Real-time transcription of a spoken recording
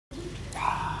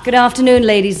Good afternoon,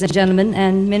 ladies and gentlemen,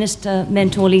 and Minister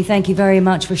Mentor Lee, thank you very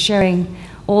much for sharing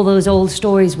all those old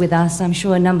stories with us. I'm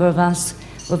sure a number of us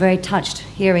were very touched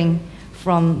hearing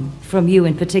from you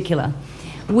in particular.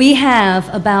 We have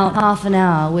about half an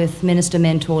hour with Minister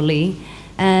Mentor Lee,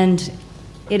 and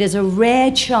it is a rare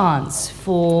chance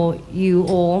for you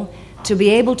all to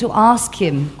be able to ask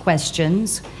him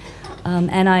questions,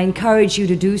 and I encourage you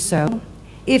to do so.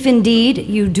 If indeed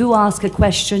you do ask a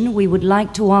question, we would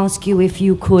like to ask you if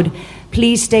you could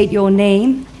please state your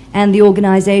name and the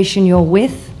organization you're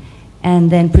with, and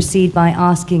then proceed by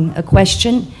asking a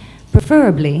question,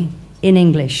 preferably in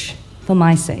English, for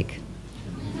my sake.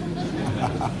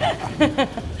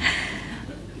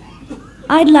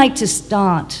 I'd like to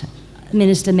start,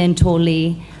 Minister Mentor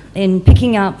Lee, in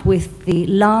picking up with the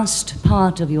last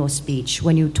part of your speech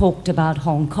when you talked about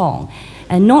Hong Kong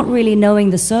and not really knowing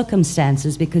the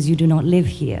circumstances because you do not live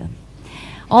here.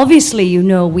 Obviously, you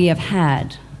know we have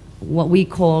had what we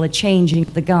call a changing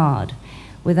of the guard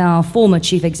with our former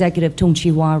Chief Executive Tung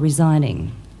Chee-hwa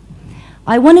resigning.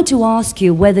 I wanted to ask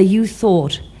you whether you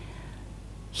thought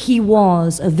he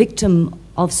was a victim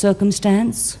of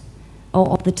circumstance or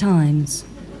of the times.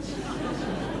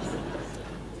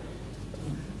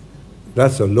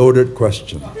 That's a loaded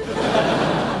question.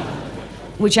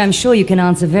 Which I'm sure you can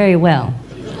answer very well.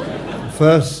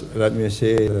 First, let me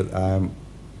say that I'm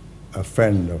a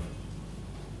friend of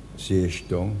C.H.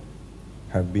 Tung,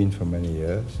 have been for many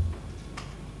years.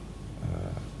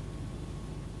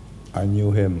 I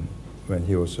knew him when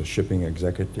he was a shipping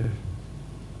executive.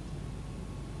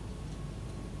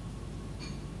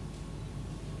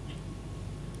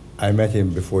 I met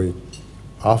him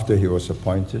after he was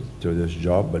appointed to this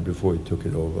job, but before he took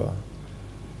it over.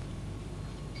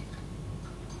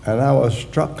 And I was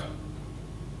struck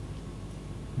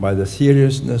by the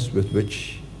seriousness with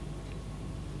which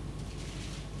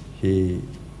he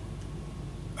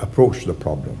approached the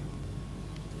problem.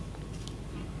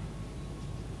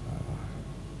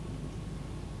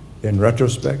 In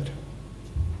retrospect,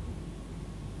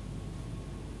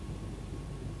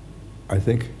 I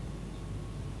think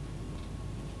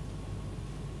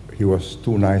he was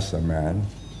too nice a man,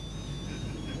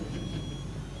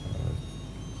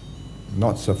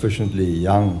 not sufficiently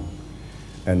young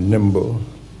and nimble.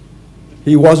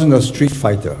 He wasn't a street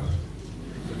fighter.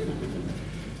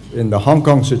 In the Hong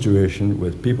Kong situation,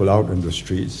 with people out in the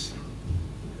streets,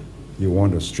 you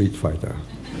want a street fighter.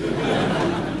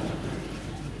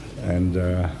 And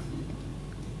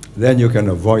then you can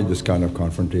avoid this kind of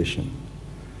confrontation.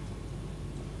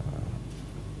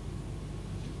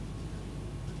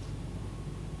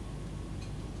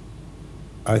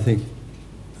 I think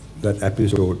that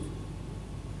episode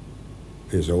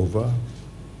is over.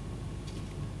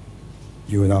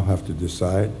 You now have to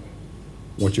decide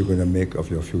what you're going to make of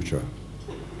your future.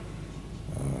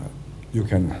 You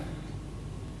can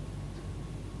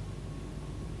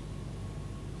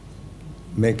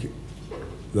make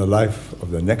the life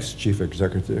of the next chief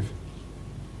executive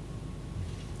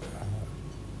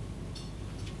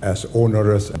as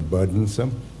onerous and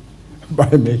burdensome by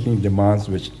making demands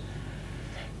which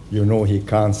you know he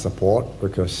can't support,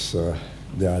 because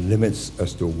there are limits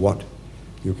as to what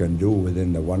you can do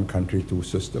within the one country, two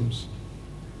systems.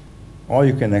 Or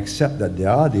you can accept that there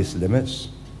are these limits,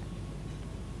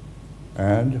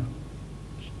 and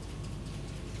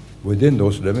within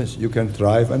those limits you can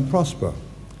thrive and prosper,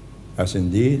 as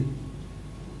indeed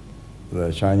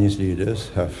the Chinese leaders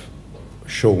have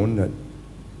shown that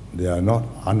they are not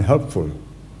unhelpful.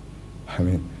 I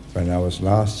mean, when I was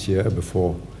last year,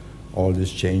 before all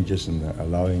these changes and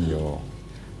allowing your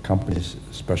companies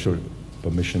special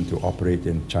permission to operate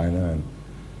in China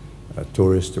and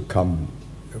tourists to come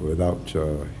without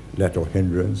let or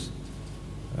hindrance,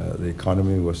 the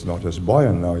economy was not as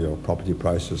buoyant. Now your property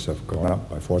prices have gone up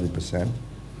by 40%.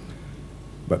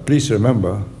 But please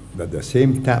remember that the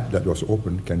same tap that was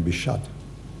open can be shut.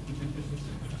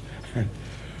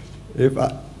 If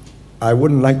I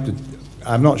wouldn't like to,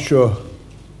 I'm not sure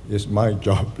it's my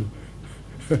job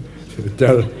to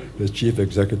tell the chief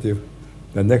executive,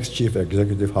 the next chief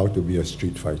executive, how to be a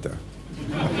street fighter.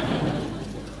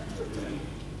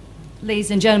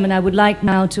 Ladies and gentlemen, I would like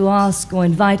now to ask or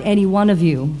invite any one of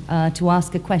you to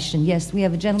ask a question. Yes, we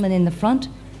have a gentleman in the front.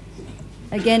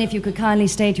 Again, if you could kindly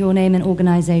state your name and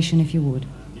organization, if you would.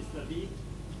 Mr. Lee,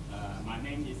 my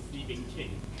name is Steven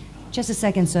King. Just a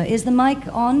second, sir. Is the mic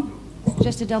on?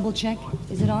 Just to double check.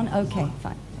 Is it on? Okay,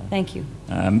 fine. Thank you.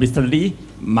 Mr. Lee,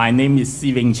 my name is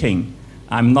Steven King.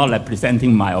 I'm not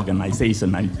representing my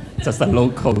organization. I'm just a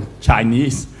local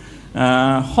Chinese.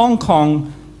 Hong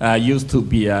Kong used to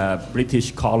be a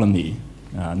British colony.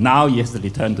 Now it has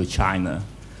returned to China.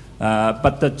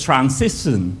 But the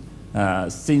transition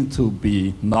seems to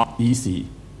be not easy.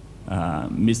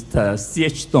 Mr.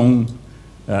 C.H. Dong,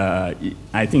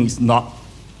 I think, is not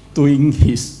doing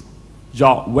his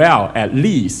job well, at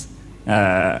least.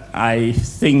 I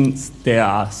think there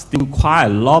are still quite a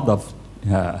lot of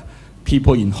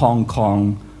people in Hong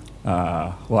Kong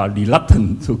who are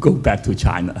reluctant to go back to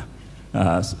China.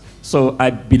 So I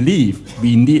believe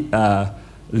we need a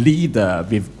leader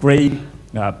with great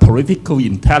political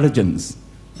intelligence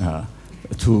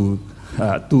to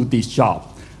do this job.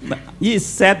 It is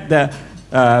said that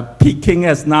Peking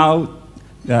has now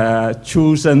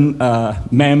chosen a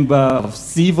member of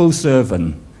civil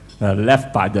servant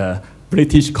left by the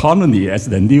British colony as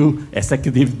the new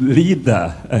executive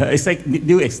leader,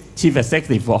 chief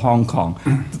executive for Hong Kong.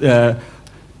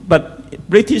 But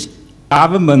British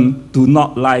government do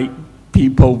not like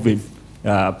people with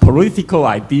political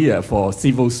idea for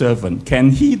civil servant.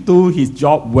 Can he do his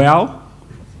job well?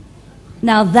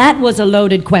 Now that was a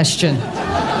loaded question.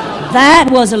 That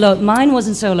was a load. Mine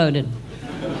wasn't so loaded.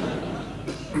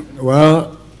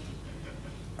 Well,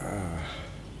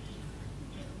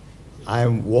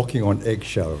 I'm walking on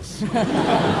eggshells.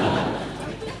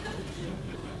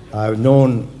 I've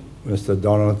known Mr.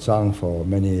 Donald Tsang for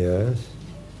many years.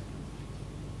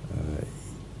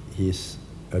 He's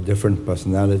a different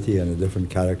personality and a different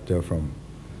character from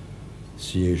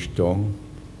C.H. Dong.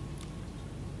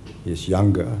 He's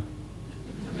younger.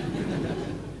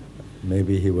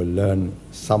 Maybe he will learn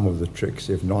some of the tricks.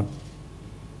 If not,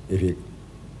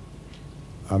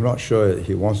 I'm not sure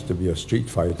he wants to be a street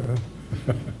fighter.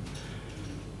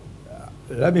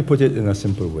 Let me put it in a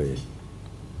simple way.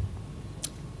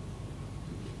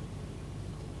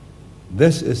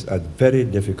 This is a very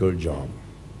difficult job.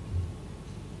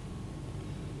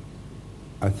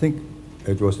 I think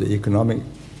it was the Economic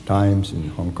Times in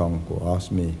Hong Kong who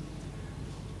asked me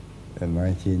in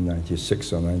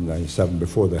 1996 or 1997,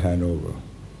 before the handover,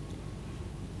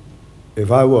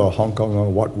 if I were a Hong Konger,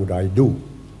 what would I do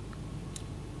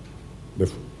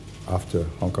after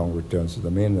Hong Kong returns to the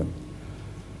mainland?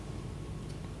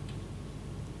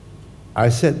 I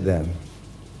said then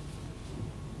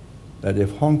that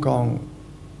if Hong Kong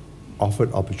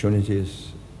offered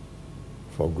opportunities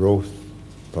for growth,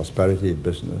 prosperity,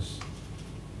 business,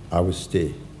 I would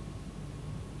stay.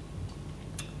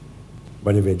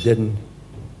 But if it didn't,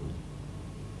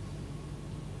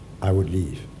 I would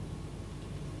leave.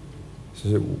 He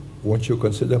said, won't you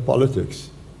consider politics?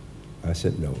 I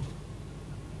said, no. He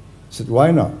said,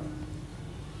 why not?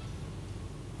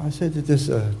 I said, it is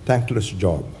a thankless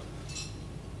job.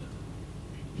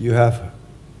 You have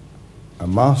a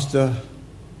master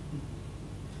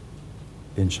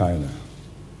in China.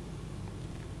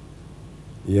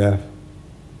 You have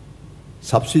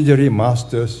subsidiary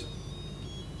masters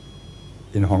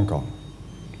in Hong Kong.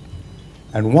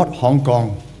 And what Hong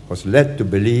Kong was led to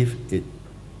believe it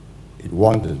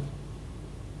wanted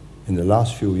in the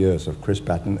last few years of Chris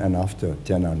Patten and after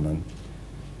Tiananmen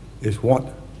is what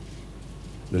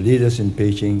the leaders in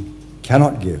Beijing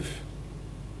cannot give.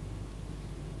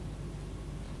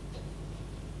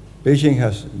 Beijing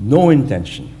has no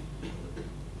intention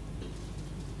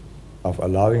of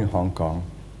allowing Hong Kong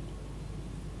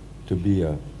to be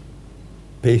a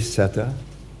pace setter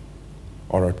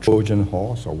or a Trojan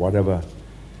horse or whatever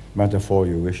metaphor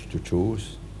you wish to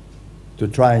choose to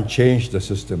try and change the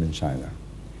system in China.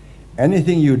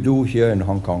 Anything you do here in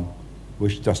Hong Kong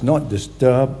which does not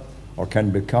disturb or can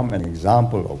become an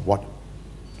example of what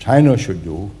China should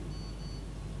do,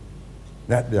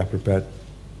 that they are prepared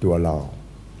to allow.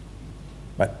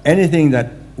 But anything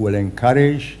that will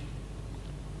encourage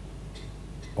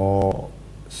or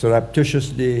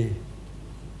surreptitiously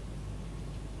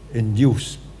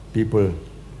induce people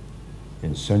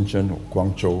in Shenzhen or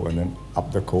Guangzhou and then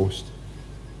up the coast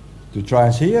to try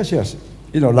and say, yes, yes,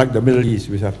 you know, like the Middle East,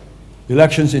 we have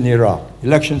elections in Iraq,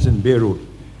 elections in Beirut,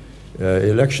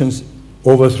 elections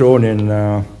overthrown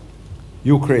in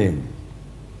Ukraine,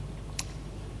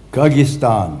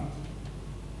 Kyrgyzstan,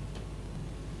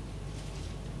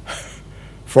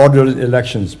 fraudulent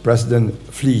elections, president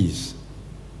flees.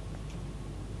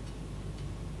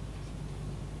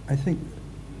 I think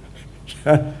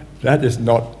that is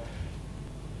not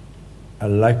a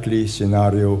likely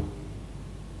scenario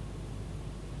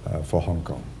for Hong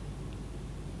Kong.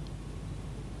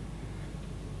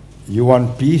 You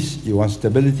want peace, you want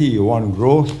stability, you want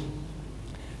growth,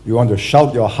 you want to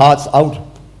shout your hearts out,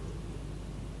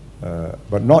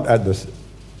 but not at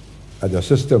the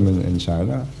system in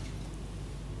China.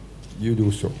 You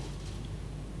do so.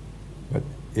 But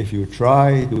if you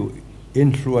try to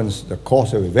influence the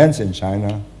course of events in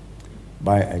China,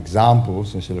 by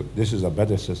examples and say, look, this is a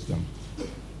better system,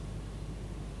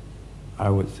 I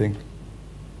would think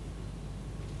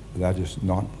that is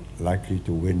not likely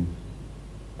to win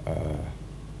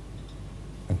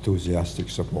enthusiastic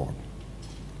support.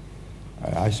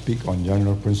 I speak on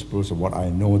general principles of what I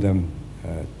know them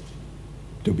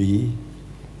to be.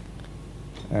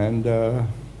 And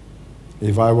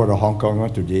if I were a Hong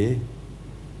Konger today,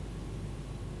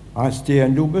 I'd stay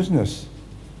and do business.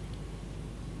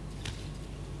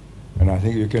 And I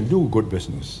think you can do good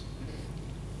business.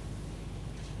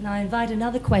 Now I invite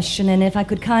another question, and if I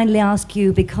could kindly ask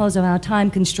you, because of our time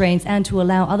constraints and to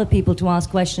allow other people to ask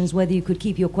questions, whether you could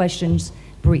keep your questions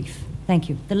brief. Thank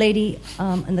you. The lady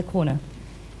in the corner.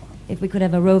 If we could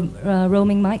have a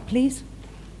roaming mic, please.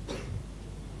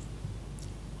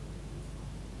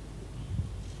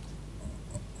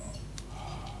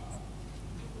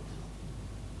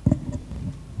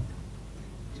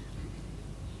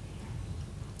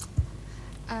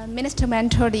 Minister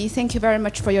Mentoli, thank you very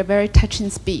much for your very touching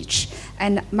speech.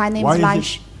 And my name is Lan.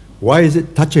 Why is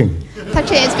it touching?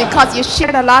 Touching is because you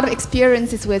shared a lot of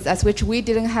experiences with us, which we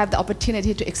didn't have the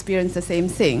opportunity to experience the same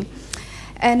thing.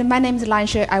 And my name is Lan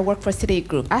Shi. I work for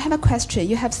Citigroup. I have a question.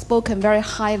 You have spoken very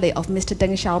highly of Mr.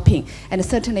 Deng Xiaoping, and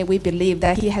certainly we believe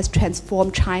that he has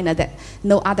transformed China that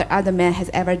no other man has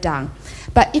ever done.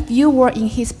 But if you were in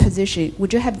his position,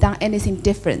 would you have done anything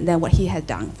different than what he has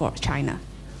done for China?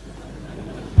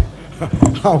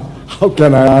 How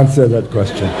can I answer that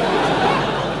question?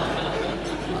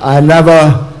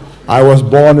 I was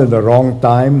born in the wrong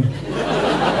time.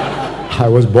 I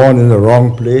was born in the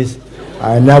wrong place.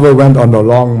 I never went on a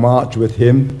long march with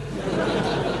him.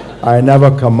 I never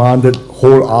commanded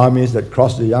whole armies that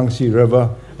crossed the Yangtze River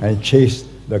and chased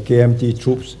the KMT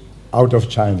troops out of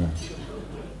China.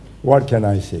 What can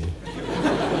I say?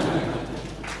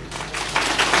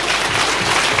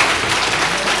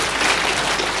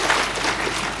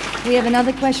 We have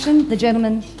another question. The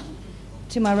gentleman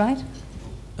to my right.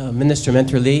 Minister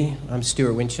Mentor Lee, I'm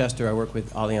Stuart Winchester. I work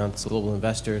with Allianz Global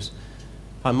Investors.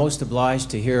 I'm most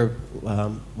obliged to hear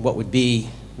what would be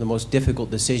the most difficult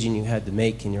decision you had to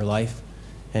make in your life,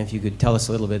 and if you could tell us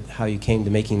a little bit how you came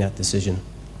to making that decision.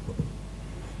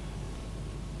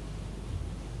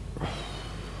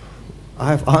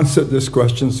 I've answered this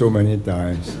question so many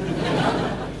times.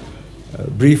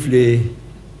 Briefly,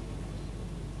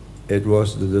 it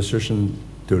was the decision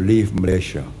to leave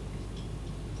Malaysia.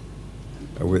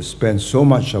 We spent so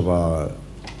much of our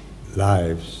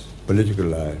lives, political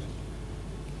lives,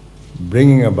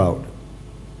 bringing about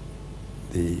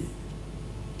the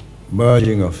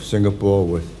merging of Singapore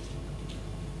with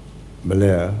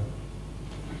Malaya.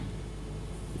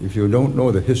 If you don't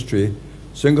know the history,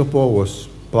 Singapore was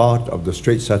part of the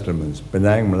Strait Settlements,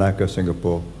 Penang, Malacca,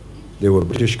 Singapore. They were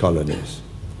British colonies.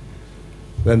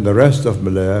 Then the rest of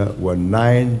Malaya were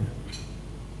 9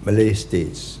 Malay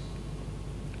states.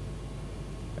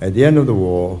 At the end of the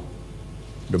war,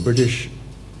 the British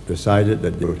decided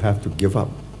that they would have to give up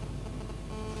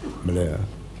Malaya,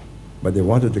 but they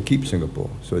wanted to keep Singapore.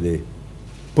 So they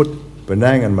put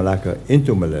Penang and Malacca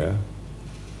into Malaya,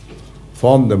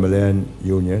 formed the Malayan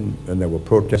Union, and there were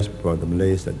protests by the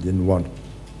Malays that didn't want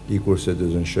equal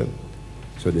citizenship.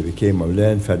 So they became a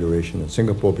Malayan Federation, and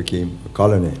Singapore became a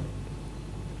colony.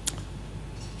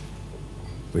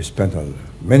 We spent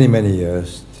many, many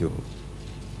years to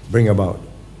bring about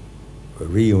a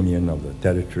reunion of the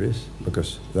territories,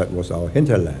 because that was our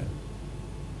hinterland.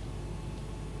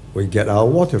 We get our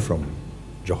water from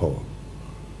Johor.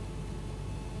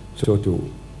 So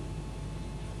to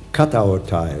cut our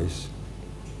ties,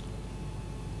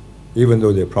 even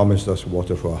though they promised us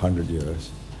water for 100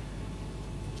 years,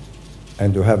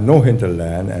 and to have no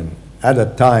hinterland, and at a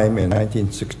time in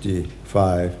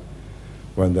 1965,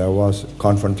 when there was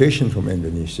confrontation from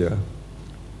Indonesia,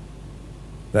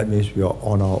 that means we are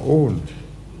on our own.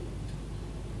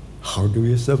 How do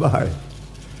we survive?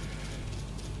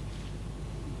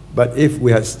 But if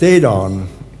we had stayed on,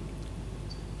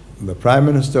 the Prime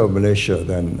Minister of Malaysia,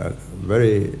 then a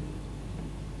very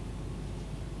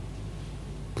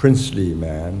princely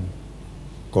man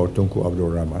called Tunku Abdul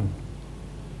Rahman,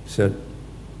 said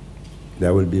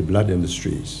there will be blood in the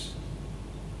streets.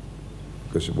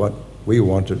 Because what we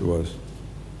wanted was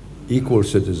equal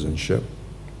citizenship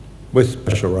with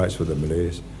special rights for the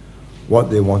Malays. What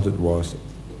they wanted was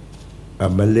a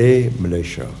Malay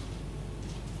Malaysia,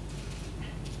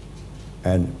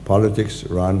 and politics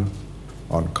run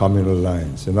on communal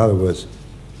lines. In other words,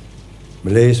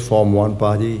 Malays form one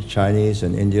party, Chinese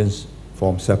and Indians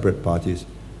form separate parties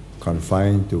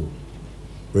confined to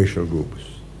racial groups.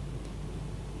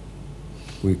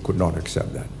 We could not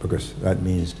accept that, because that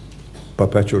means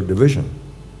perpetual division.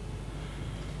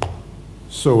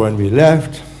 So when we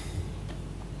left,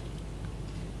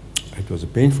 it was a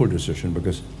painful decision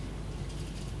because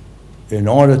in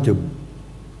order to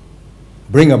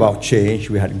bring about change,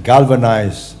 we had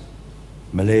galvanized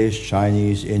Malays,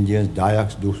 Chinese, Indians,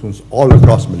 Dayaks, Dusuns, all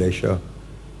across Malaysia,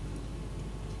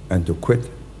 and to quit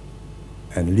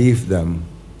and leave them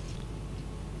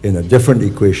in a different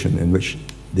equation in which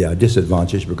they are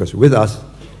disadvantaged, because with us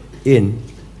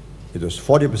it was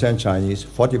 40% Chinese,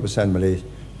 40% Malays,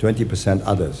 20%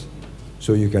 others.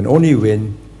 So you can only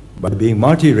win by being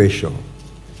multiracial.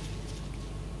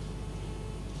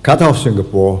 Cut off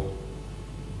Singapore,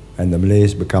 and the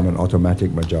Malays become an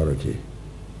automatic majority.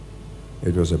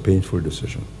 It was a painful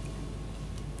decision.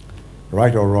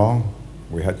 Right or wrong,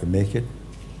 we had to make it.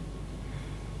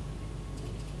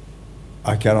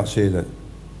 I cannot say that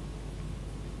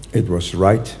it was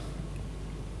right.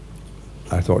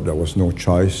 I thought there was no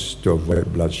choice to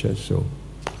avoid bloodshed, so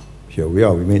here we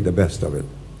are, we made the best of it.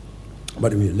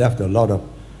 But we left a lot of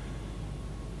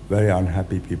very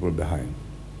unhappy people behind,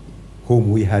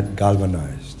 whom we had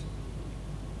galvanized.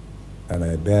 And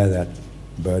I bear that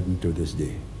burden to this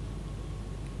day.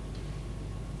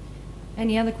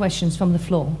 Any other questions from the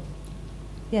floor?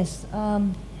 Yes,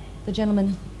 the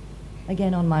gentleman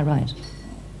again on my right.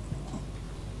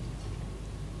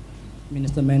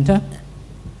 Minister Mentor,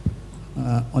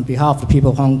 on behalf of the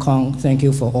people of Hong Kong, thank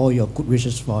you for all your good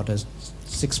wishes for the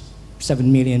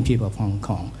 7 million people of Hong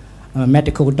Kong. I'm a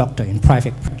medical doctor in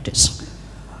private practice.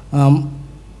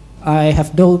 I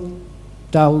have no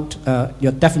doubt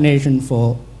your definition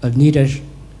for a leader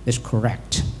is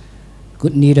correct.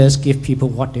 Good leaders give people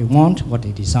what they want, what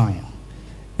they desire.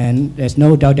 And there's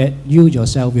no doubt that you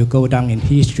yourself will go down in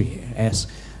history as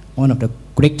one of the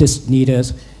greatest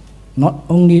leaders, not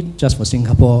only just for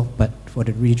Singapore, but for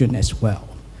the region as well.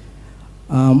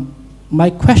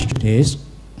 My question is,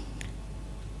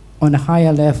 on a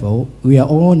higher level, we are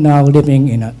all now living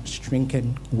in a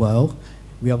shrinking world.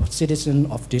 We are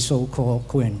citizens of this so-called,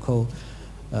 quote-unquote,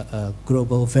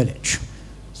 global village.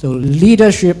 So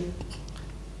leadership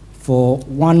for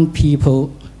one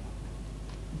people,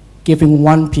 giving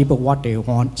one people what they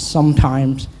want,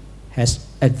 sometimes has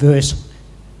adverse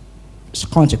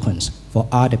consequence for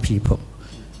other people.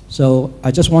 So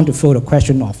I just want to throw the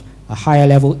question of a higher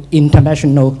level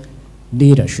international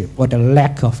leadership, or the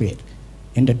lack of it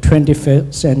in the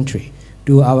 21st century.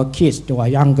 Do our kids, do our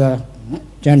younger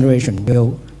generation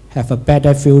will have a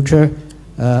better future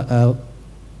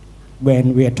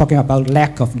when we are talking about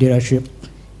lack of leadership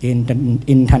in the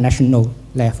international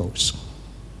levels?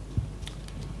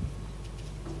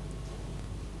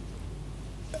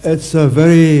 It's a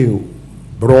very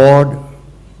broad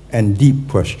and deep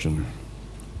question.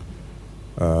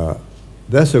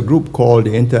 There's a group called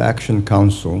the Interaction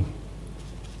Council,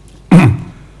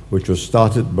 which was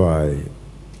started by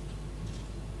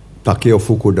Takeo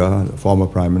Fukuda, the former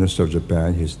Prime Minister of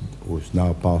Japan, who's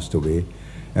now passed away,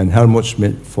 and Helmut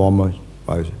Schmidt, former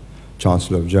Vice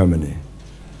Chancellor of Germany.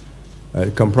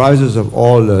 It comprises of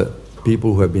all the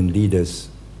people who have been leaders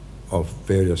of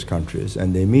various countries,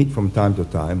 and they meet from time to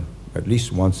time, at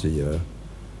least once a year,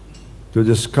 to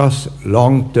discuss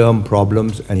long-term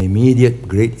problems and immediate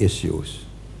great issues,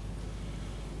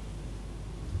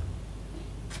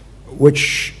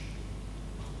 which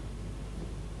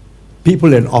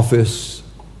people in office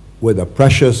with the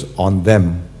pressures on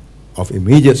them of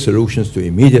immediate solutions to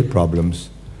immediate problems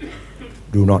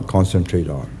do not concentrate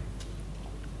on.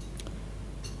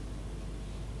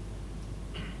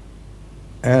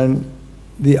 And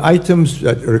the items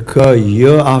that recur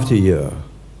year after year,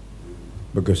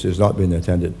 because it's not been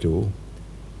attended to,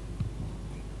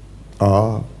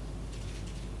 are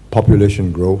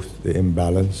population growth, the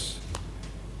imbalance,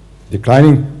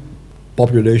 declining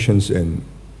populations in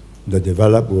the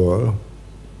developed world,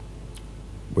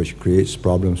 which creates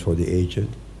problems for the aged,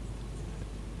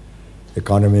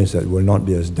 economies that will not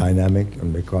be as dynamic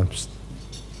and become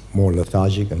more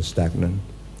lethargic and stagnant,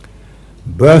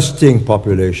 bursting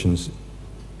populations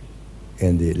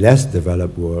in the less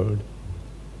developed world,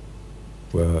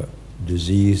 where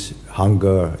disease,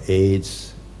 hunger,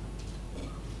 AIDS,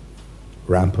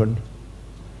 rampant,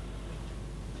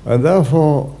 and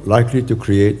therefore likely to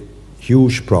create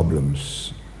huge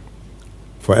problems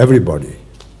for everybody,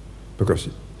 because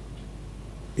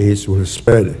AIDS will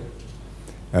spread,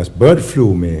 as bird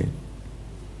flu may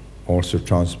also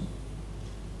transform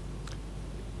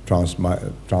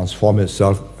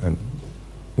itself and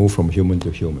move from human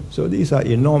to human. So these are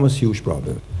enormous, huge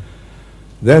problems.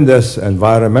 Then there's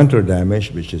environmental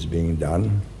damage, which is being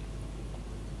done.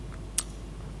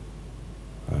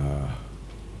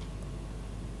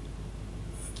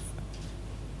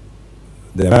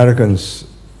 the Americans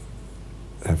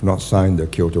have not signed the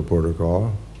Kyoto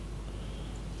Protocol.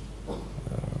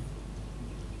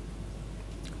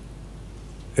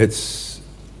 It's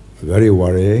very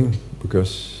worrying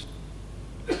because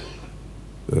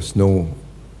the snow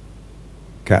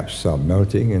caps are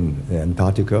melting in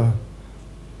Antarctica.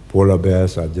 Polar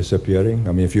bears are disappearing.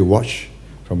 I mean, if you watch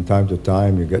from time to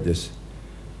time, you get this,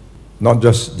 not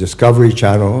just Discovery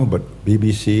Channel, but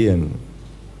BBC, and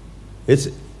it's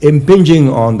impinging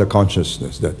on the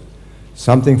consciousness that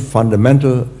something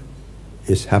fundamental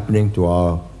is happening to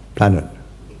our planet,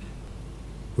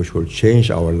 which will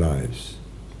change our lives.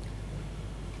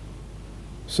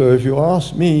 So if you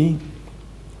ask me,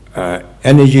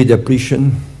 energy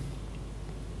depletion,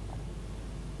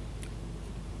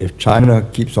 if China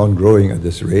keeps on growing at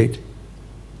this rate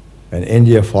and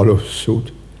India follows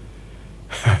suit,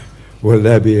 will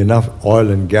there be enough oil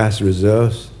and gas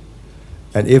reserves?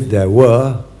 And if there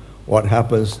were, what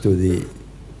happens to the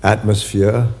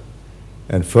atmosphere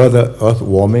and further earth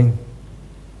warming?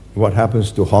 What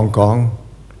happens to Hong Kong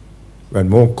when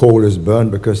more coal is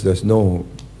burned because there's no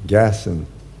gas and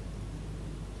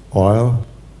oil?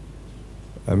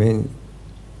 I mean,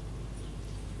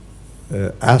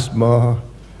 asthma,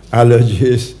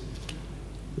 allergies,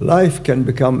 life can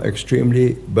become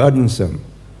extremely burdensome.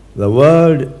 The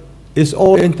world is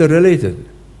all interrelated.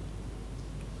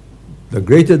 The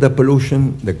greater the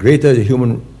pollution, the greater the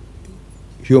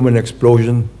human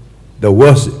explosion, the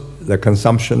worse the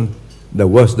consumption, the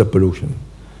worse the pollution.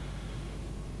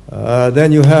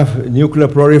 Then you have nuclear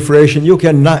proliferation. You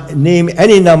can name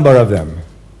any number of them.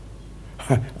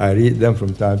 I read them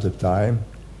from time to time.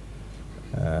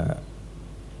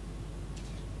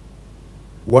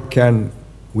 What can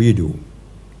we do?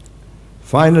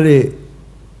 Finally,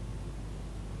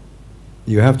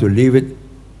 you have to leave it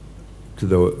to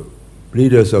the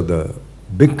leaders of the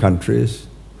big countries,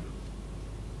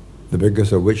 the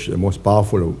biggest of which, the most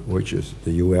powerful of which is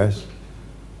the US,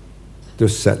 to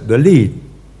set the lead.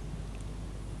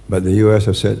 But the US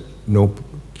has said no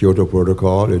Kyoto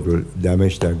Protocol, it will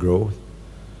damage their growth.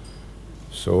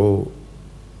 So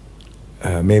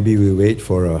maybe we wait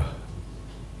for a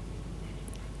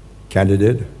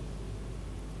candidate,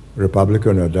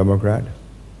 Republican or Democrat,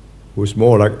 who's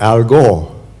more like Al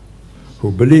Gore,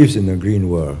 who believes in a green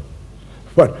world.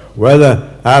 But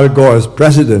whether Al Gore as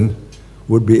president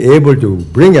would be able to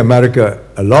bring America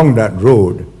along that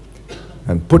road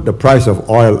and put the price of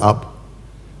oil up,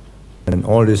 and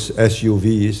all these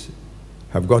SUVs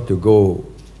have got to go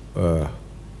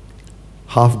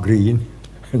half green,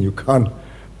 and you can't.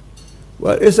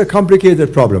 Well, it's a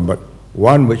complicated problem, but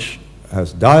one which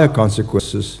has dire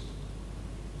consequences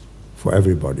for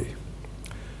everybody.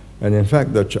 And in fact,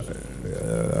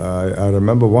 I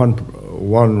remember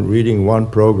reading one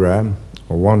program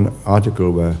or one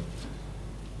article where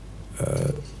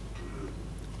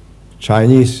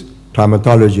Chinese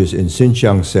climatologists in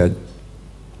Xinjiang said,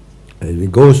 if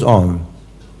it goes on,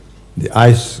 the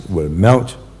ice will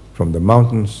melt from the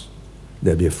mountains,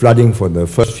 there'll be flooding for the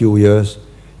first few years,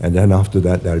 and then after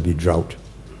that there'll be drought.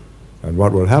 And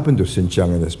what will happen to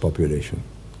Xinjiang and its population?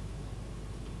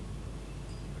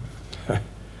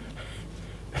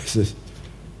 This is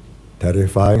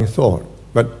terrifying thought.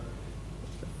 But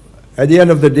at the end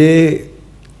of the day,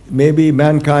 maybe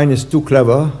mankind is too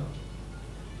clever,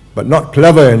 but not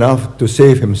clever enough to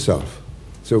save himself.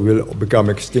 So we'll become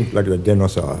extinct like the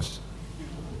dinosaurs.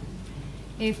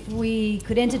 If we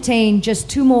could entertain just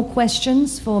two more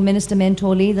questions for Minister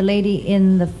Mentor Lee, the lady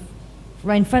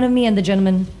right in front of me and the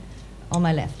gentleman on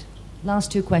my left.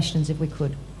 Last two questions, if we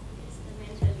could.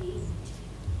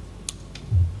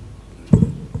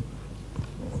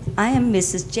 I am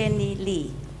Mrs. Jenny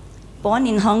Lee. Born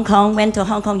in Hong Kong, went to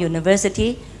Hong Kong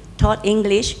University, taught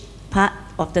English part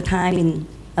of the time in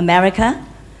America,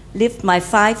 lived my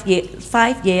 5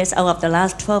 years out of the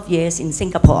last 12 years in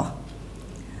Singapore.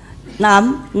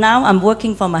 Now I'm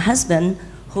working for my husband,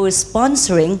 who is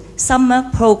sponsoring summer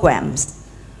programs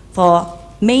for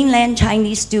mainland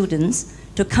Chinese students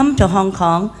to come to Hong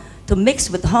Kong to mix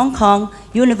with Hong Kong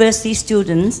university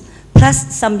students,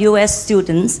 plus some US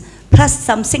students, plus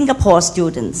some Singapore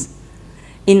students,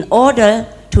 in order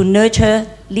to nurture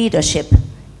leadership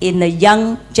in the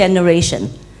young generation.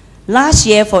 Last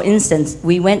year, for instance,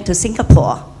 we went to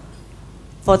Singapore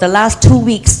for the last 2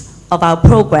 weeks of our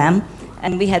program,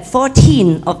 and we had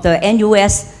 14 of the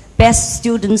NUS best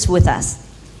students with us.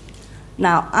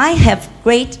 Now, I have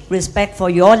great respect for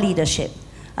your leadership.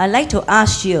 I'd like to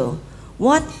ask you,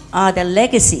 what are the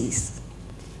legacies,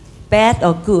 bad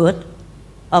or good,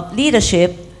 of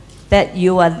leadership that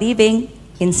you are leaving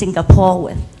in Singapore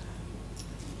with?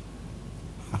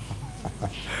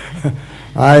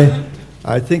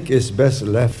 I think it's best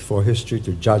left for history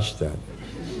to judge that.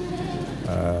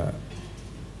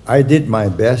 I did my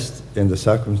best in the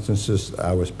circumstances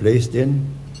I was placed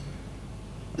in.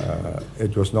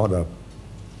 It was not a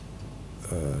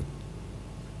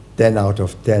 10 out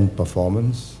of 10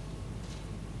 performance.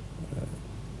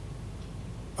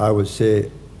 I would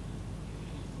say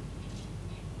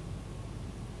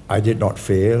I did not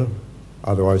fail,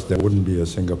 otherwise there wouldn't be a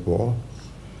Singapore.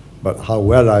 But how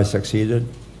well I succeeded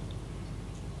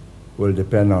will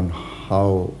depend on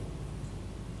how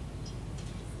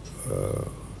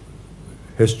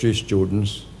history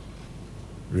students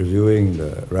reviewing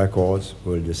the records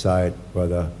will decide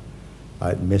whether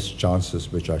I'd missed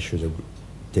chances which I should have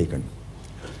taken.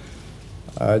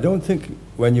 I don't think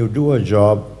when you do a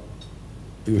job,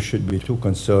 you should be too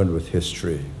concerned with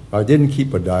history. I didn't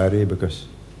keep a diary because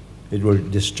it will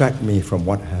distract me from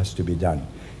what has to be done.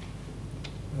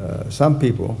 Some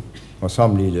people, or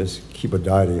some leaders, keep a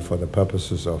diary for the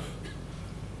purposes of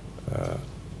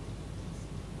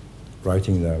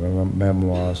writing their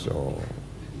memoirs or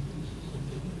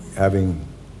having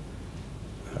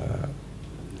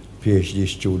PhD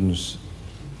students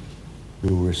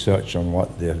do research on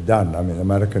what they have done. I mean,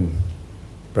 American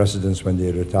presidents, when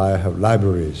they retire, have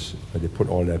libraries where they put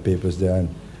all their papers there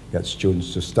and get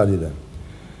students to study them.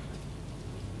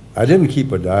 I didn't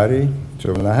keep a diary,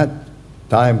 so when I had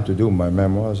time to do my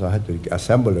memoirs, I had to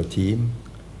assemble a team,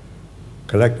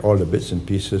 collect all the bits and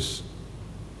pieces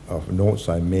of notes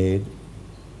I made,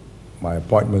 my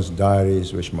appointments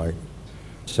diaries, which my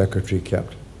secretary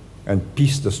kept, and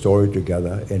piece the story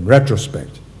together in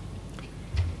retrospect.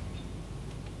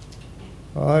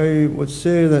 I would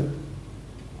say that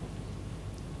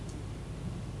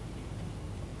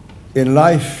in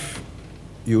life,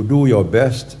 you do your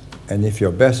best, and if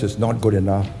your best is not good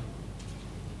enough,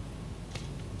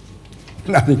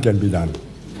 nothing can be done.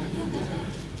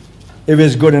 If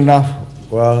it's good enough,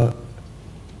 well,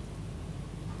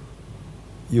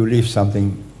 you leave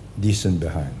something decent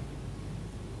behind.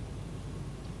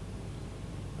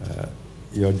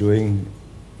 You're doing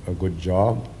a good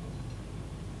job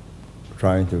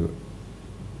trying to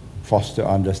foster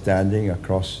understanding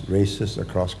across races,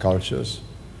 across cultures.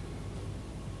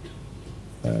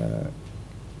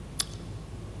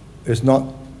 It's not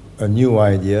a new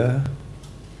idea.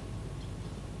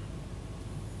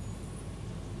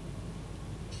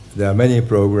 There are many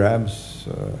programs,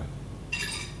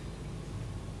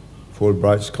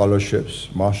 Fulbright scholarships,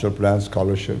 Marshall Plan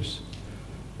scholarships,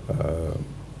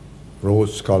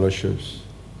 Rhodes scholarships.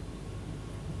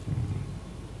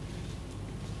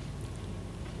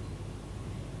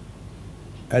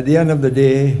 At the end of the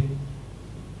day,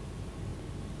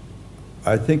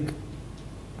 I think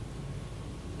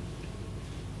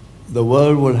the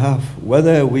world will have,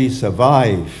 whether we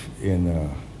survive in a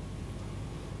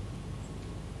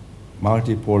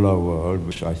multipolar world,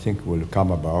 which I think will come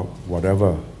about,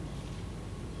 whatever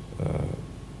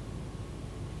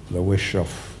the wish of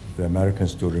the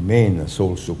Americans to remain a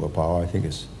sole superpower. I think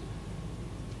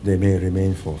they may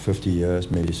remain for 50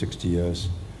 years, maybe 60 years.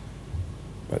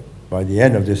 But by the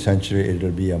end of this century, it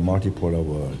will be a multipolar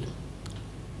world.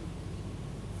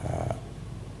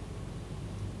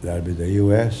 There'll be the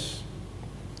US,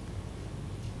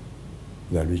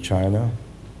 there'll be China,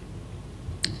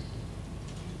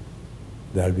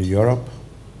 there'll be Europe,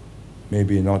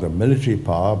 maybe not a military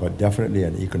power, but definitely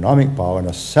an economic power and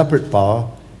a separate power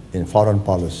in foreign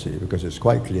policy, because it's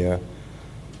quite clear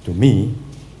to me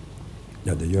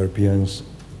that the Europeans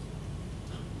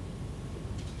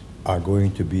are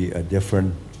going to be a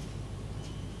different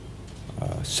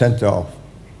center of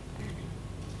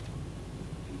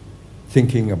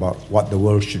thinking about what the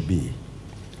world should be.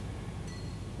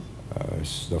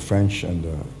 It's the French and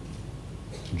the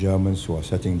Germans who are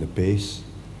setting the pace,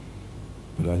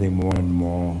 but I think more and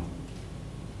more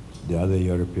the other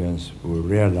Europeans will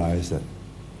realize that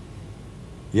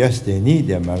yes, they need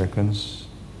the Americans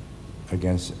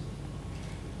against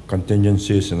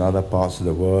contingencies in other parts of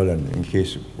the world and in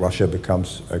case Russia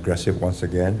becomes aggressive once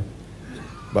again,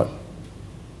 but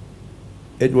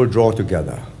it will draw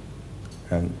together.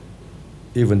 And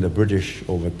even the British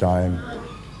over time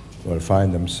will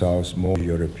find themselves more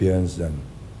Europeans than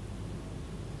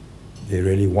they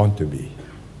really want to be.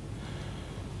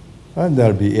 And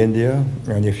there'll be India,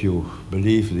 and if you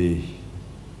believe the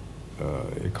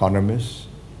economists,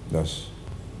 there's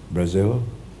Brazil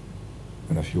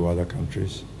and a few other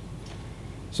countries.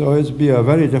 So it'll be a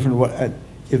very different world. And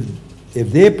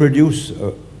if they produce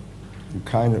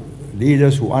kind of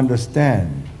leaders who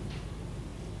understand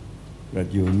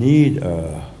that you need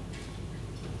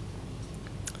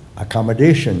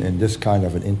accommodation in this kind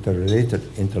of an interrelated,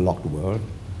 interlocked world,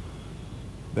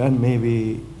 then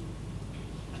maybe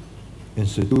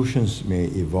institutions may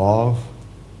evolve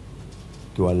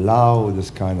to allow this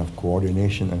kind of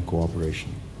coordination and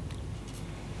cooperation.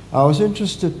 I was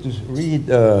interested to read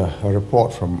a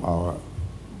report from our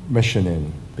mission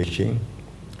in Beijing.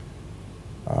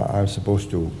 I'm supposed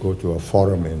to go to a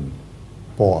forum in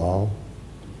Po'ao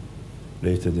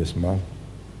later this month,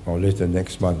 or later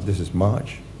next month. This is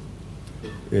March,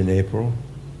 in April,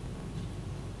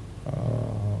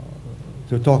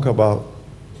 to talk about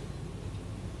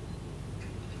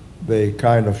the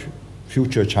kind of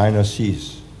future China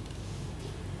sees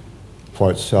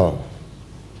for itself.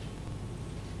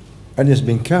 And it's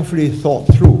been carefully thought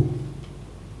through,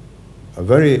 a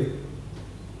very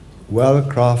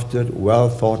well-crafted,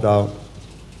 well-thought-out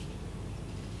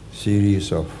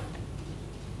series of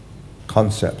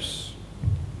concepts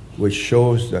which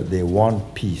shows that they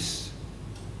want peace,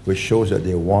 which shows that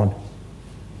they want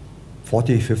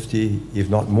 40, 50, if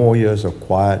not more years of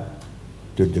quiet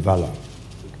to develop.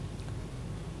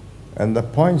 And the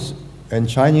points in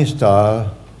Chinese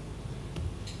style,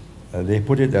 they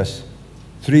put it as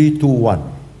 3, 2,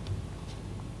 1.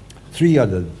 Three are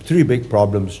the three big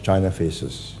problems China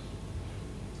faces.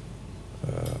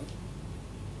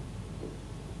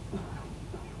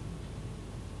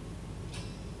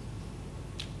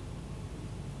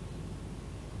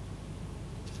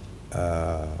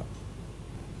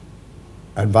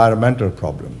 Environmental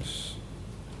problems,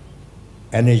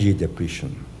 energy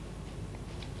depletion,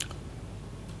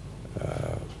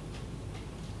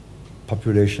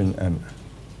 population and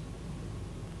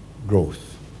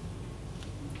growth.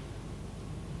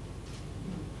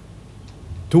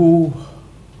 2,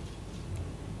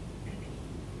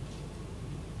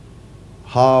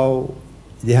 how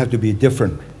they have to be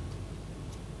different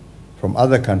from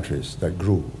other countries that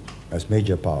grew as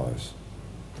major powers.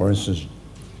 For instance,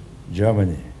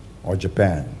 Germany or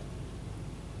Japan,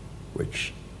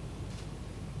 which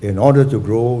in order to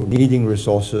grow, needing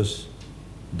resources,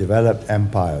 developed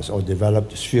empires or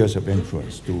developed spheres of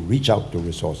influence to reach out to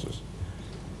resources.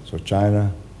 So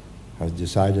China has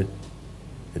decided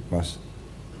it must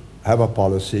have a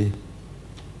policy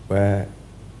where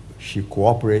she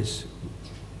cooperates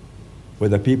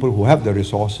with the people who have the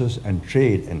resources and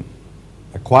trade and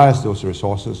acquires those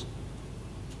resources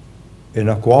in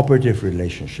a cooperative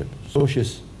relationship. So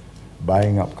she's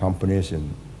buying up companies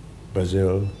in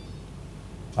Brazil,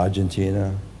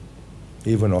 Argentina,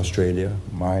 even Australia,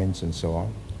 mines and so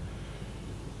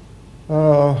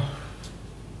on.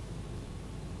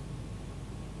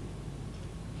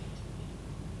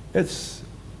 It's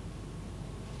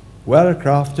well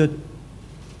crafted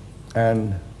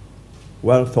and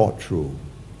well thought through.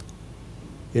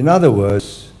 In other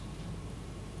words,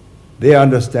 they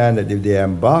understand that if they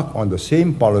embark on the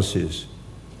same policies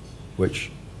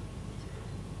which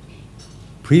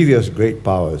previous great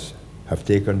powers have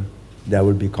taken, there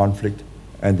will be conflict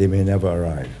and they may never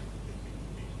arrive.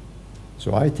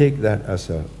 So I take that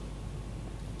as an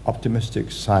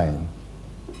optimistic sign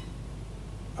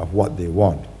of what they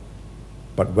want.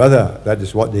 But whether that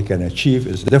is what they can achieve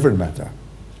is a different matter.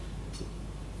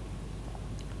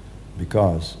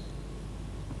 Because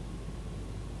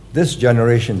this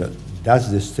generation that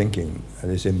does this thinking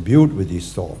and is imbued with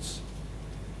these thoughts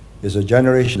is a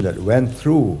generation that went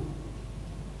through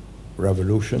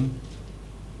revolution.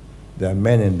 There are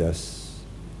men in their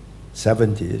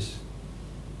 70s,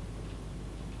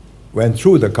 went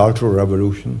through the Cultural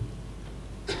Revolution,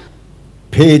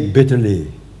 paid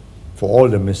bitterly for all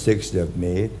the mistakes they have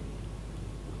made,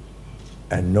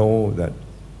 and know that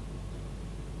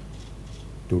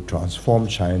to transform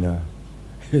China,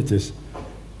 it is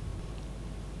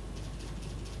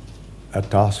a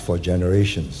task for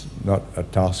generations, not a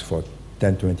task for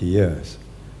 10, 20 years,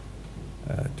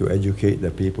 to educate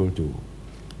the people to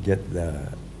get the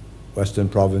western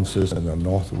provinces and the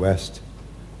northwest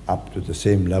up to the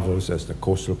same levels as the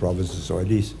coastal provinces, or at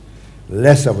least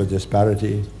less of a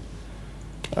disparity,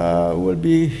 will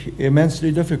be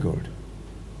immensely difficult.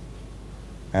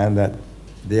 And that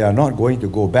they are not going to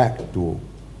go back to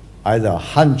either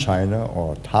Han China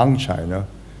or Tang China,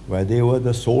 where they were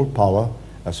the sole power.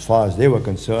 As far as they were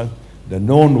concerned, the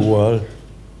known world,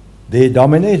 they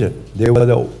dominated. They were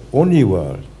the only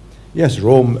world. Yes,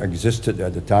 Rome existed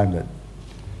at the time that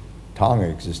Tang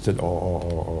existed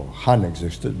or Han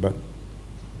existed, but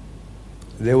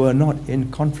they were not in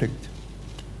conflict.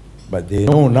 But they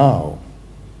know now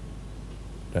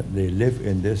that they live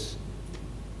in this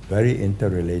very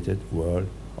interrelated world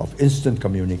of instant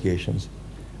communications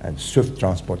and swift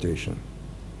transportation.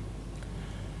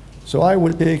 So I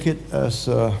would take it as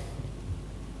a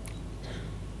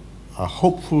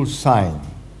hopeful sign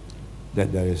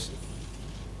that there is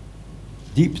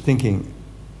deep thinking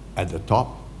at the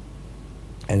top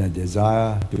and a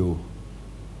desire to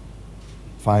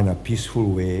find a peaceful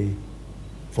way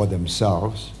for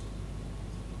themselves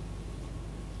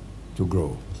to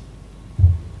grow.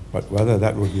 But whether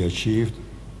that will be achieved,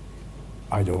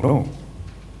 I don't know.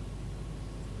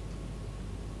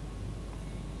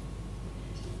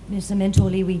 Mr.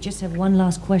 Mentoli, we just have one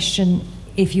last question,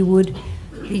 if you would.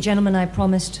 The gentleman I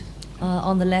promised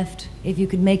on the left, if you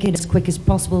could make it as quick as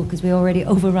possible, because we're already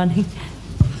overrunning.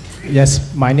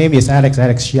 Yes, my name is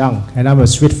Alex Young, and I'm a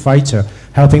street fighter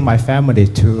helping my family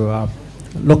to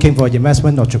looking for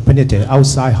investment opportunity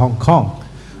outside Hong Kong.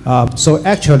 So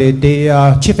actually,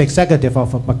 the chief executive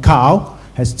of Macau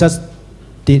has just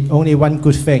did only one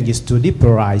good thing, is to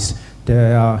liberalize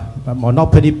the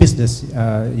monopoly business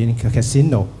in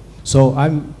casino. So I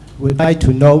would like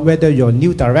to know whether your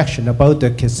new direction about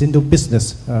the casino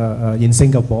business in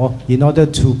Singapore in order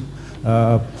to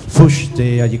push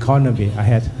the economy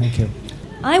ahead. Thank you.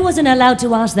 I wasn't allowed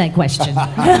to ask that question.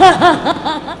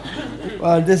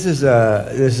 Well, this is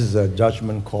a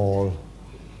judgment call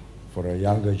for a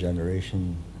younger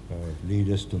generation of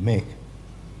leaders to make.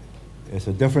 It's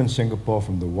a different Singapore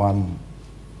from the one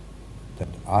that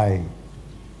I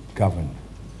govern.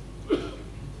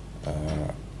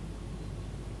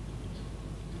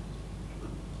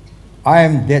 I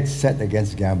am dead set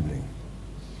against gambling.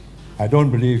 I don't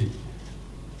believe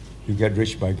you get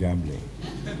rich by gambling.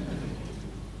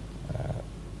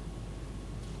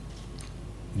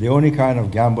 The only kind of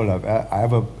gamble I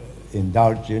ever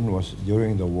indulged in was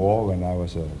during the war when I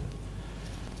was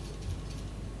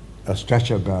a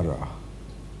stretcher bearer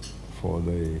for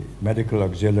the medical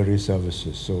auxiliary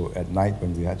services. So at night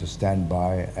when we had to stand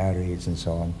by, air raids and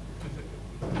so on,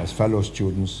 as fellow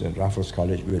students at Raffles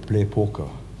College, we would play poker.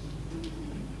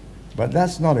 But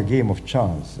that's not a game of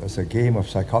chance, it's a game of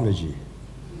psychology.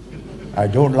 I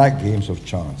don't like games of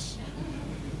chance.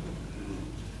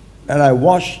 And I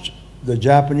watched the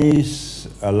Japanese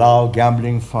allow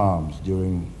gambling farms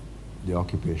during the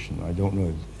occupation. I don't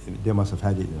know, they must have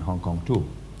had it in Hong Kong too.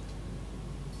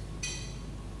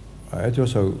 It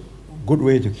was a good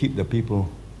way to keep the people,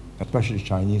 especially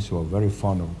Chinese who are very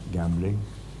fond of gambling,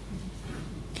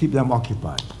 keep them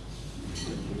occupied.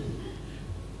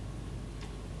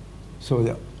 So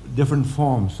there are different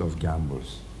forms of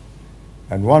gambles.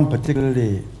 And one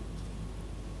particularly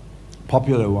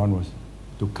popular one was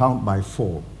to count by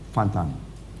 4, Fantan.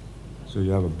 So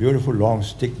you have a beautiful long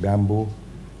stick bamboo,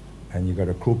 and you got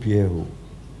a croupier who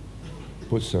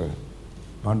puts a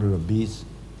bundle of beads,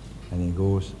 and he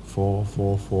goes 4,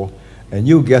 4, 4. And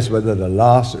you guess whether the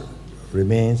last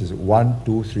remains is 1,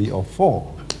 2, 3, or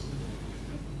 4.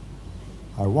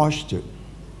 I watched it,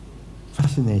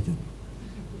 fascinated.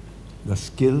 The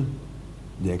skill,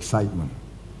 the excitement.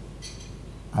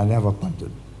 I never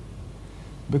punted.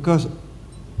 Because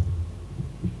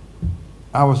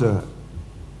I was a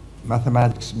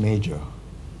mathematics major.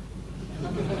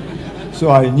 So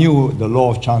I knew the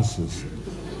law of chances.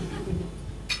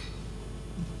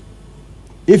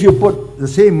 If you put the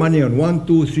same money on 1,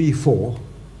 2, 3, 4,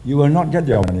 you will not get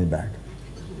your money back.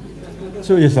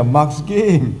 So it's a max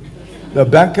game. The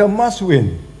banker must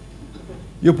win.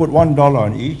 You put $1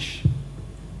 on each,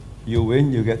 you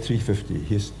win, you get $3.50.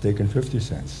 He's taken 50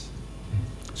 cents.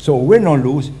 So win or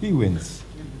lose, he wins.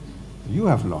 You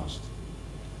have lost.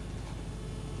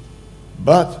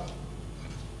 But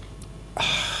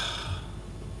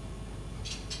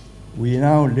we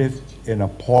now live in a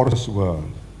porous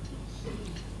world.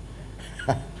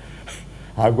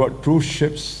 I've got cruise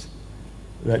ships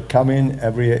that come in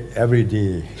every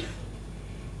day.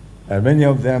 And many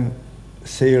of them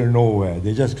sail nowhere.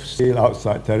 They just sail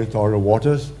outside territorial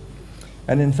waters.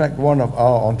 And in fact, one of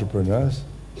our entrepreneurs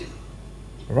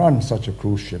runs such a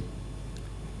cruise ship.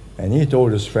 And he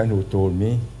told his friend who told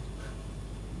me,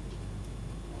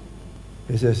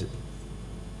 he says,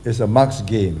 it's a max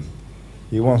game.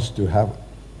 He wants to have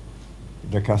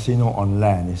the casino on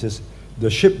land. He says,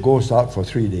 the ship goes out for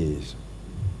 3 days.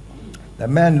 The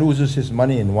man loses his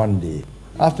money in 1 day.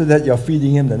 After that, you're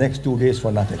feeding him the next 2 days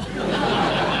for nothing.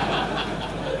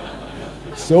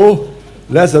 So,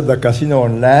 let's have the casino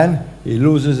on land. He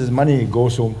loses his money, he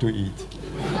goes home to eat.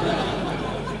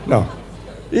 Now,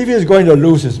 if he's going to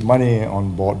lose his money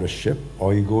on board the ship,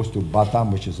 or he goes to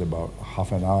Batam, which is about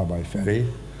half an hour by ferry,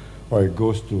 or he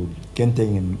goes to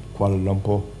Genting in Kuala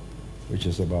Lumpur, which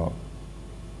is about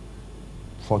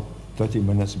 30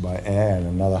 minutes by air and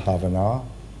another half an hour.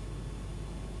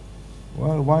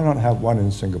 Well, why not have one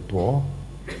in Singapore?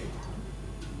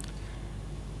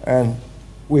 And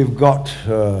we've got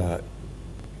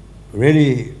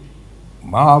really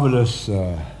marvelous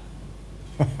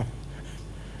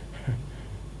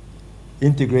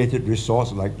integrated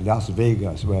resorts like Las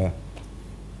Vegas, where,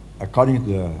 according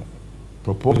to the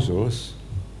proposals,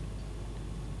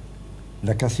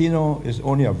 the casino is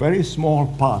only a very small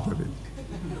part of it.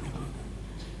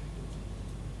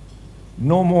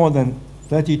 No more than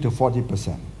 30 to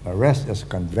 40%. The rest is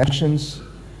conventions,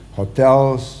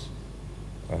 hotels,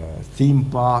 theme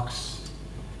parks,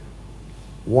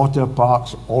 water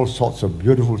parks, all sorts of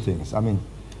beautiful things. I mean,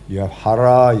 you have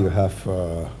hara, you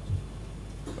have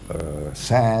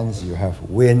sands, you have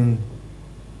wind.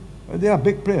 They are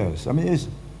big players. I mean,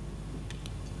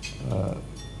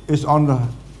 it's on the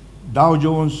Dow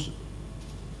Jones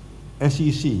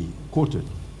SEC quoted.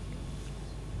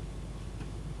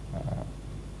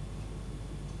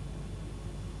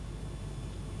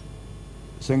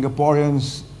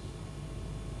 Singaporeans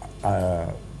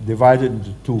divided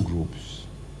into two groups.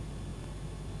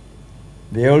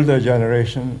 The older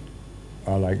generation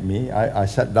are like me. I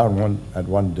sat down at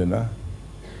one dinner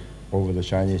over the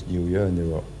Chinese New Year, and they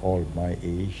were all my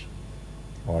age,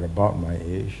 or about my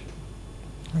age.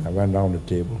 And I went down the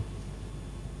table.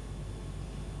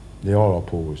 They all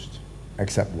opposed,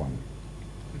 except one.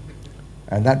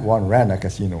 And that one ran a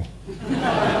casino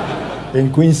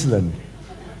in Queensland.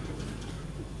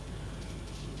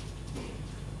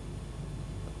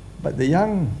 But the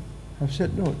young have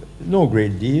said, no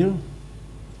great deal.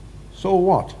 So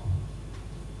what?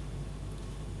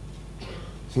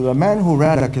 So the man who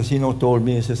ran a casino told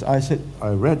me, he says, I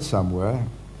read somewhere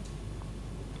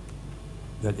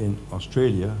that in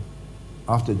Australia,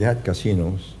 after they had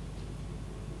casinos,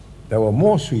 there were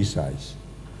more suicides.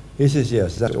 He says,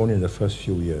 yes, that's only the first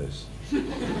few years.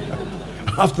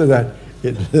 After that,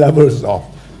 it levels off.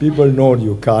 People know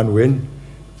you can't win,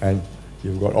 and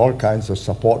you've got all kinds of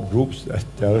support groups that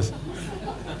tell us.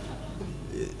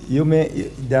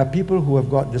 There are people who have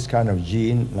got this kind of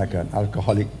gene, like an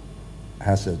alcoholic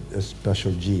has a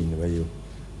special gene where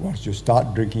once you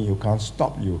start drinking, you can't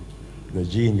stop. The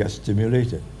gene gets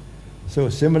stimulated. So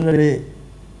similarly,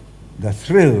 the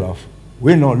thrill of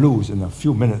win or lose in a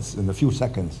few minutes, in a few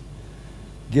seconds,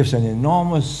 gives an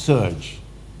enormous surge.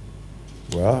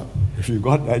 Well, if you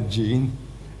got that gene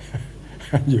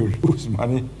and you lose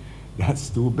money, that's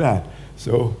too bad.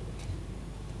 So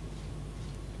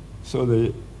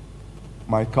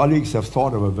my colleagues have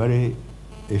thought of a very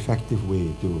effective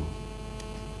way to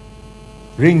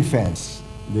ring fence.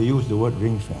 They use the word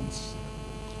ring fence.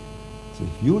 So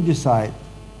if you decide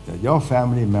that your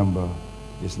family member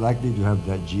is likely to have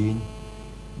that gene,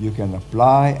 you can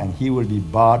apply and he will be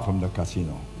barred from the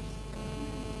casino.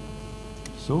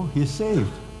 So he's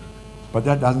saved. But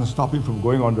that doesn't stop him from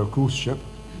going on the cruise ship,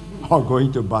 or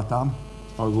going to Batam,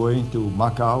 or going to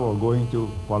Macau, or going to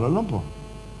Kuala Lumpur.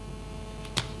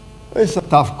 It's a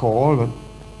tough call, but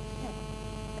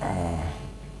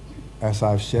as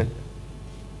I've said,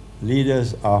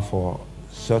 leaders are for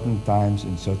certain times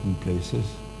in certain places.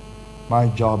 My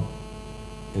job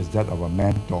is that of a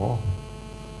mentor.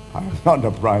 I'm not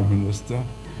the Prime Minister.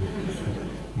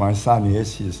 My son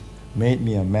is. He's made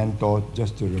me a mentor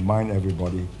just to remind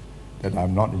everybody that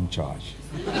I'm not in charge.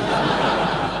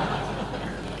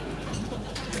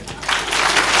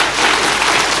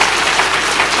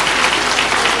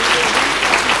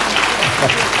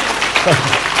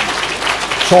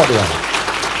 Short one.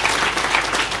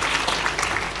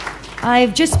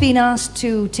 I've just been asked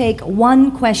to take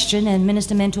one question, and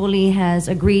Minister Mentoli has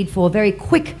agreed for a very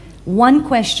quick one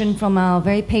question from our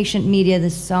very patient media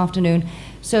this afternoon.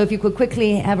 So if you could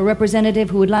quickly have a representative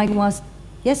who would like to ask.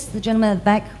 Yes, the gentleman at the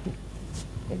back.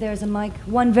 If there's a mic.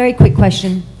 One very quick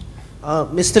question.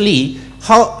 Mr. Lee,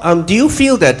 how do you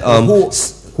feel that...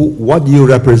 what do you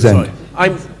represent? Sorry.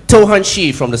 I'm To Han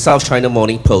Shi from the South China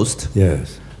Morning Post.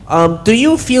 Yes. Do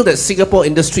you feel that Singapore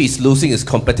industry is losing its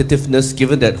competitiveness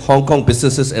given that Hong Kong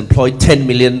businesses employ 10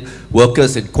 million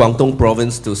workers in Guangdong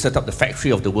province to set up the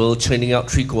factory of the world, churning out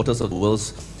 3/4 of the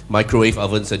world's microwave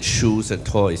ovens and shoes and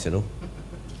toys, you know?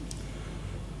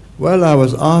 Well, I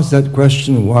was asked that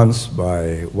question once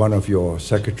by one of your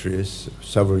secretaries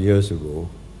several years ago.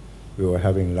 We were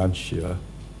having lunch here.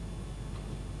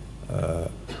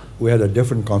 We had a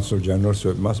different consul general, so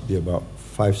it must be about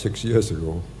 5, 6 years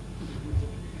ago.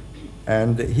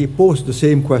 And he posed the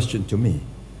same question to me.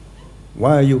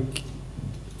 Why are you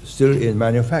still in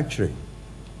manufacturing?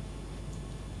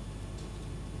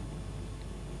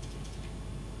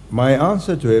 My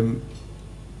answer to him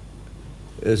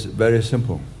is very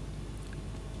simple.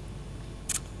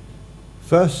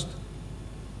 First,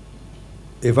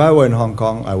 if I were in Hong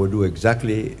Kong, I would do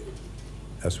exactly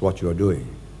as what you're doing.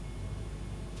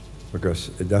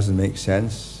 Because it doesn't make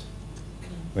sense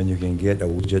when you can get a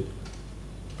widget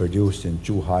produced in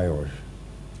Zhuhai or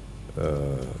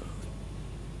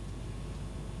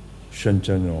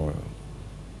Shenzhen or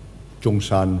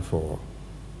Zhongshan for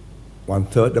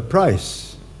 1/3 the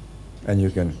price. And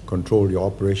you can control your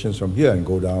operations from here and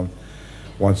go down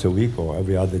once a week or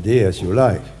every other day as you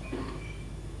like.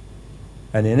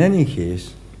 And in any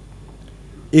case,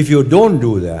 if you don't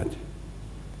do that,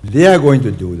 they are going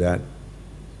to do that,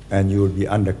 and you will be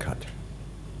undercut.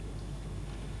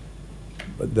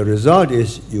 But the result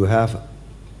is you have,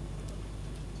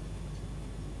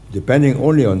 depending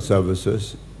only on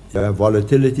services, you have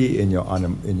volatility in your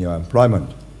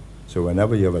employment. So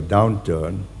whenever you have a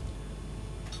downturn,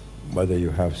 whether you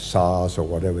have SARS or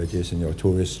whatever it is in your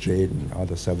tourist trade and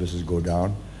other services go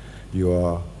down, you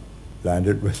are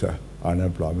landed with an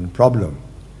unemployment problem.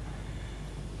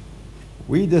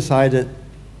 We decided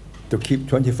to keep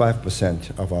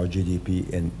 25% of our GDP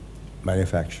in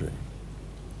manufacturing.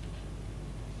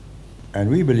 And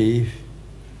we believe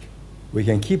we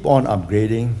can keep on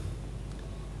upgrading,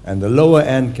 and the lower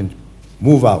end can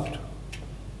move out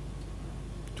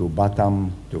to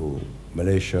Batam, to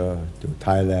Malaysia, to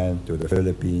Thailand, to the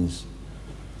Philippines,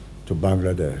 to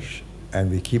Bangladesh,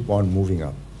 and we keep on moving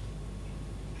up.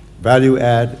 Value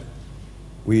add,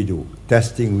 we do.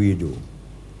 Testing, we do.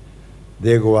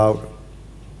 They go out,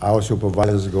 our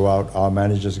supervisors go out, our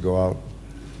managers go out.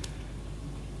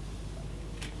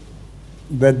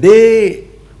 The day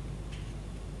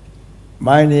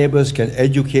my neighbors can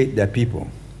educate their people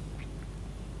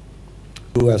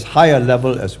to as high a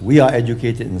level as we are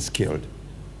educated and skilled,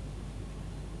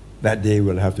 that day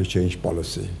we'll have to change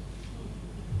policy.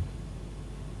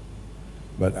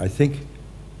 But I think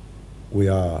we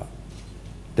are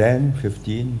 10,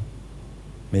 15,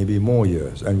 maybe more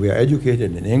years, and we are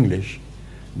educated in English.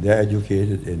 They're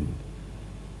educated in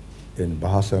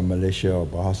Bahasa Malaysia or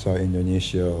Bahasa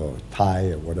Indonesia or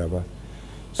Thai or whatever.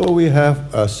 So we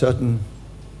have a certain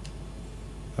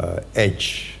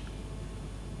edge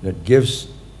that gives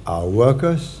our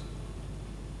workers,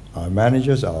 our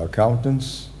managers, our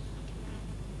accountants,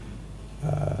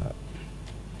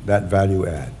 that value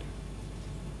add.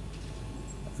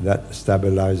 That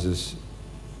stabilizes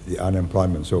the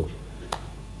unemployment. So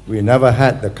we never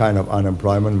had the kind of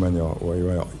unemployment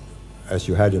when as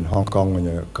you had in Hong Kong when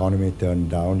your economy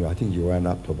turned down. I think you went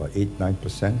up to about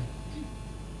 8–9%.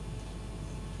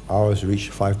 Ours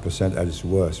reached 5% at its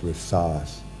worst with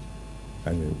SARS,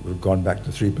 and we've gone back to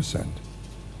 3%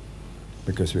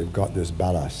 because we've got this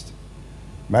ballast.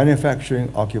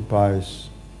 Manufacturing occupies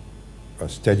a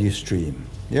steady stream.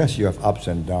 Yes, you have ups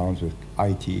and downs with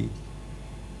IT,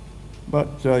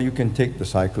 but you can take the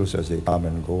cycles as they come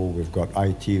and go. We've got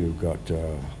IT, we've got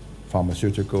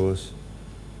pharmaceuticals,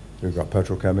 we've got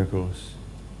petrochemicals.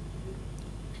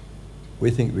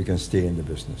 We think we can stay in the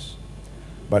business.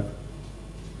 But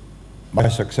my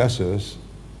successors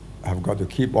have got to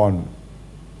keep on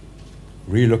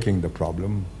relooking the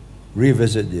problem,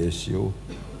 revisit the issue,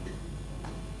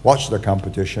 watch the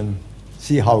competition,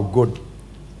 see how good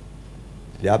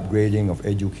the upgrading of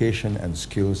education and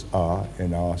skills are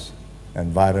in our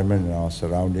environment, in our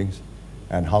surroundings,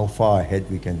 and how far ahead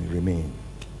we can remain.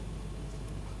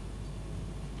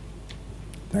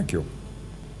 Thank you.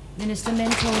 Minister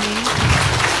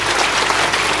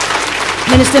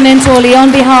Mentoli,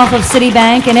 on behalf of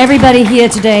Citibank and everybody here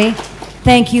today,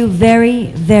 thank you very,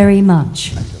 very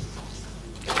much.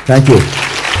 Thank you.